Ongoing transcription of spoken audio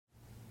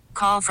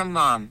Call from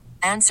mom.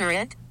 Answer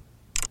it.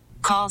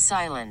 Call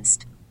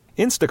silenced.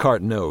 Instacart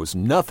knows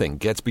nothing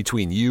gets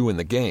between you and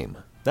the game.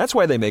 That's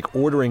why they make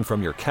ordering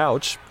from your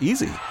couch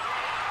easy.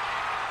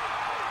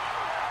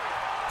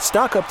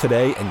 Stock up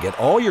today and get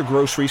all your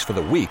groceries for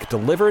the week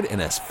delivered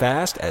in as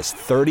fast as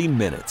 30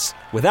 minutes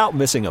without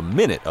missing a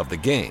minute of the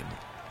game.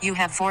 You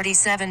have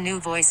 47 new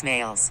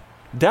voicemails.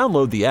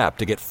 Download the app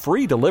to get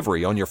free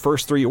delivery on your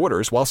first 3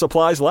 orders while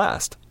supplies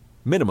last.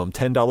 Minimum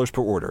 $10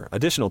 per order.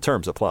 Additional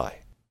terms apply.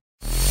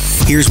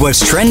 Here's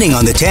what's trending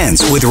on the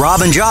 10s with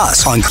Rob and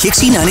Joss on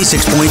Kixie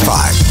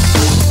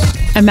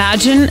 96.5.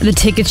 Imagine the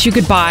tickets you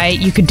could buy.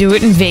 You could do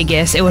it in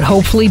Vegas. It would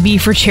hopefully be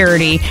for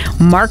charity.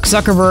 Mark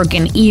Zuckerberg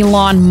and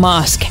Elon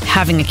Musk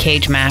having a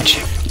cage match.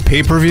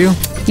 Pay-per-view?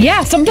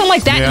 Yeah, something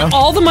like that. Yeah. And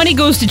all the money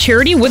goes to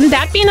charity. Wouldn't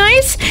that be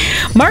nice?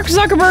 Mark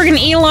Zuckerberg and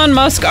Elon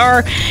Musk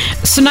are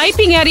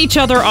sniping at each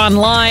other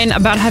online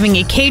about having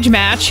a cage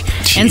match.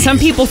 Jeez. And some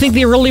people think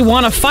they really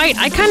want to fight.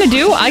 I kind of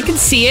do. I can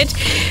see it.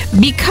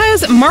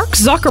 Because Mark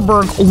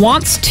Zuckerberg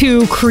wants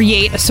to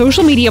create a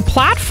social media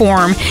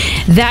platform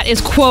that is,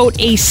 quote,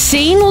 a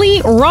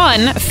sanely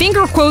run,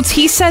 finger quotes,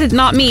 he said it,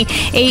 not me,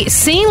 a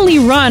sanely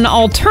run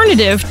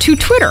alternative to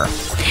Twitter.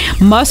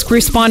 Musk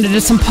responded to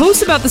some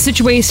posts about the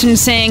situation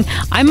saying,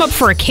 I'm up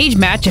for a cage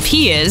match if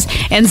he is.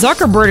 And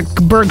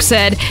Zuckerberg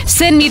said,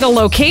 send me the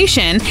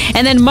location.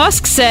 And then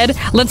Musk said,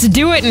 let's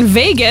do it in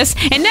Vegas.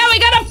 And now we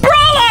got a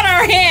brawl on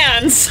our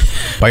hands.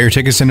 Buy your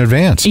tickets in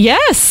advance.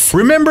 Yes.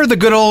 Remember the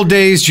good old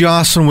days,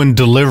 Jocelyn, when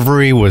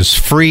delivery was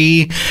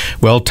free?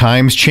 Well,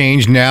 times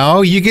change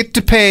now. You get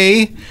to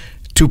pay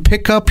to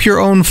pick up your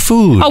own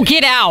food. Oh,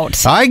 get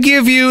out. I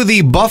give you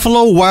the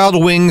Buffalo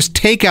Wild Wings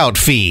takeout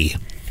fee.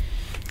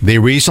 They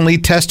recently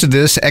tested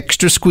this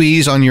extra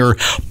squeeze on your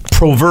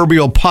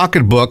proverbial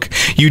pocketbook.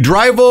 You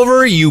drive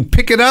over, you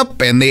pick it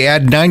up, and they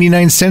add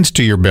 99 cents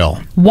to your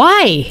bill.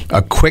 Why?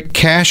 A quick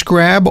cash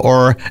grab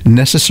or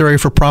necessary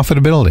for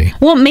profitability?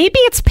 Well, maybe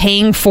it's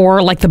paying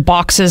for like the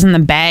boxes and the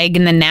bag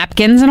and the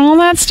napkins and all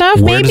that stuff.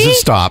 Where maybe. does it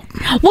stop?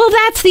 Well,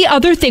 that's the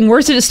other thing. Where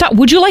does it stop?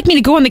 Would you like me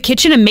to go in the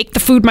kitchen and make the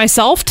food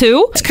myself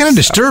too? It's kind of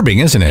disturbing,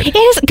 isn't it? It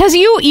is, because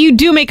you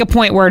do make a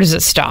point. Where does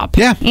it stop?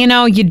 Yeah. You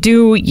know, you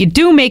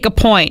do make a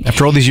point.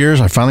 After all these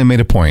years, I finally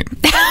made a point.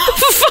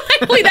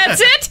 Finally,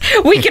 that's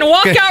it. We can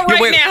walk out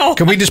right now.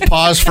 Can we just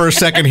pause for a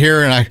second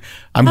here? And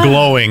I'm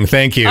glowing.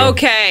 Thank you.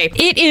 Okay.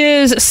 It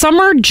is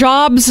summer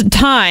jobs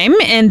time,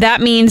 and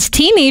that means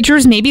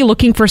teenagers may be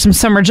looking for some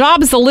summer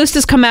jobs. The list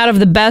has come out of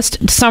the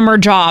best summer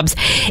jobs.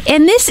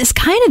 And this is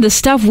kind of the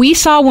stuff we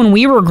saw when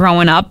we were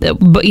growing up,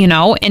 you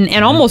know,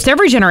 in almost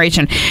every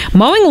generation.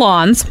 Mowing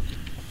lawns,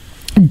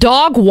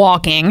 dog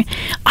walking.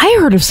 I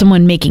heard of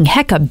someone making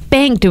heck of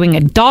bank doing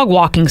a dog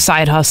walking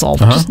side hustle.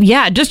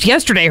 Just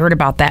yesterday I heard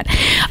about that.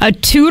 A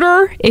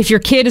tutor, if your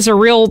kid is a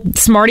real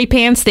smarty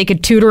pants, they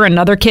could tutor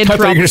another kid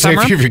throughout the summer.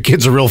 I thought you were going to say if your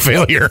kid's a real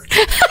failure.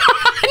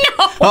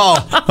 No.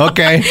 Oh,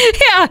 okay.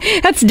 Yeah,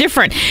 that's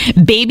different.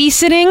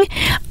 Babysitting,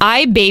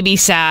 I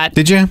babysat.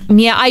 Did you?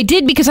 Yeah, I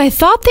did, because I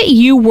thought that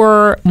you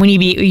were,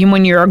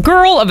 when you're a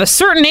girl of a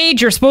certain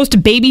age, you're supposed to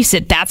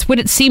babysit. That's what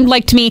it seemed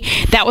like to me.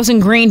 That was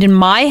ingrained in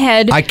my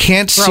head. I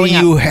can't see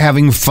you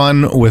having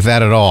fun with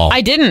that at all.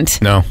 I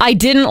didn't. No. I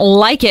didn't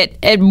like it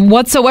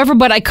whatsoever,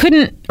 but I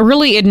couldn't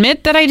really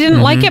admit that I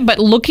didn't like it. But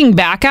looking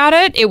back at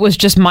it, it was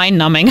just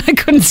mind-numbing. I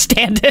couldn't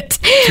stand it.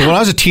 So when I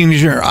was a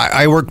teenager,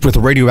 I worked with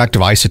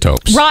radioactive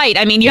isotopes. Right.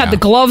 I mean, you had the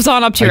gloves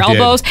on up to your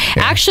elbows.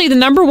 Yeah. Actually, the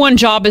number one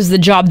job is the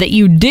job that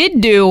you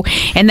did do,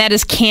 and that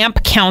is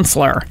camp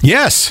counselor.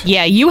 Yes.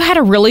 Yeah, you had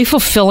a really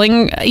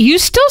fulfilling... You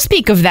still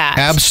speak of that.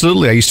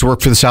 Absolutely. I used to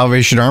work for the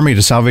Salvation Army at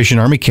a Salvation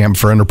Army camp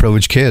for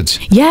underprivileged kids.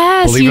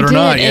 Yes, Believe you it or did.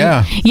 not,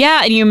 yeah.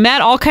 Yeah, and you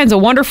met all kinds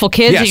of wonderful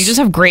kids, Yes. and you just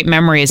have great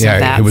memories of that.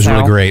 Yeah, it was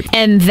really great.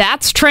 And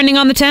that's trending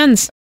on the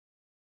 10s.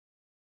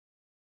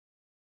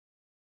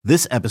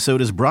 This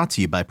episode is brought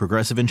to you by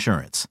Progressive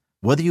Insurance.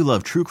 Whether you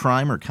love true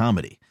crime or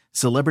comedy,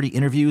 celebrity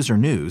interviews or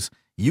news,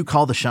 you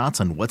call the shots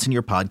on what's in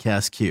your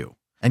podcast queue.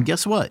 And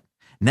guess what?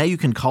 Now you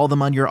can call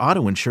them on your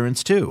auto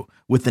insurance too,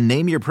 with the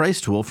Name Your Price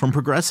tool from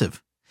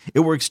Progressive.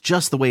 It works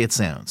just the way it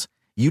sounds.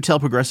 You tell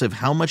Progressive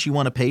how much you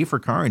want to pay for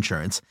car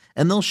insurance,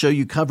 and they'll show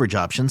you coverage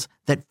options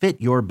that fit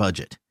your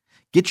budget.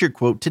 Get your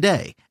quote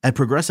today at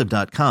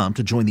Progressive.com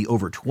to join the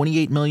over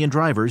 28 million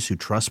drivers who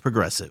trust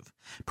Progressive.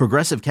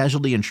 Progressive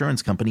Casualty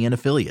Insurance Company and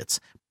Affiliates.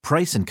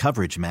 Price and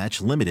coverage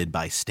match limited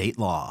by state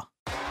law.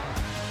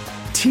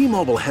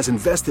 T-Mobile has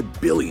invested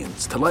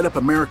billions to light up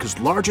America's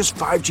largest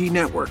 5G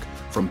network,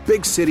 from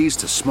big cities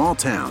to small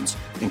towns,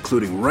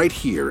 including right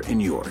here in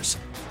yours.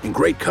 And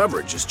great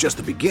coverage is just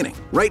the beginning.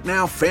 Right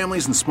now,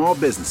 families and small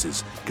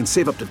businesses can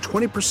save up to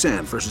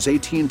 20% versus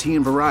AT&T and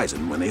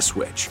Verizon when they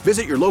switch.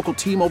 Visit your local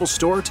T-Mobile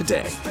store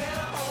today.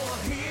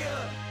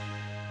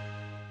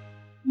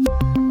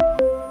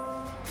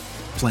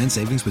 Plan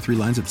savings with 3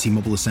 lines of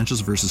T-Mobile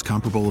Essentials versus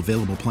comparable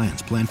available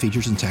plans. Plan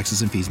features and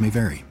taxes and fees may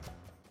vary.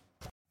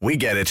 We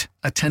get it.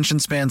 Attention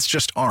spans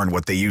just aren't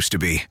what they used to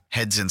be.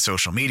 Heads in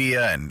social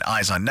media and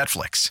eyes on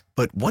Netflix.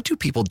 But what do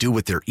people do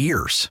with their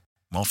ears?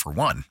 Well, for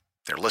one,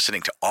 they're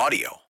listening to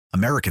audio.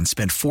 Americans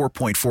spend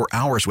 4.4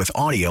 hours with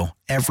audio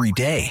every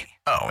day.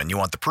 Oh, and you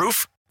want the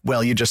proof?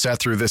 Well, you just sat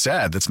through this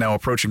ad that's now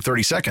approaching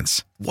 30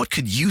 seconds. What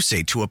could you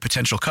say to a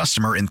potential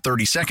customer in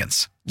 30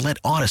 seconds? Let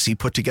Odyssey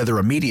put together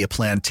a media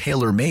plan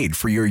tailor-made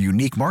for your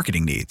unique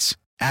marketing needs.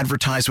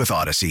 Advertise with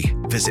Odyssey.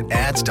 Visit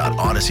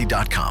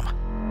ads.odyssey.com.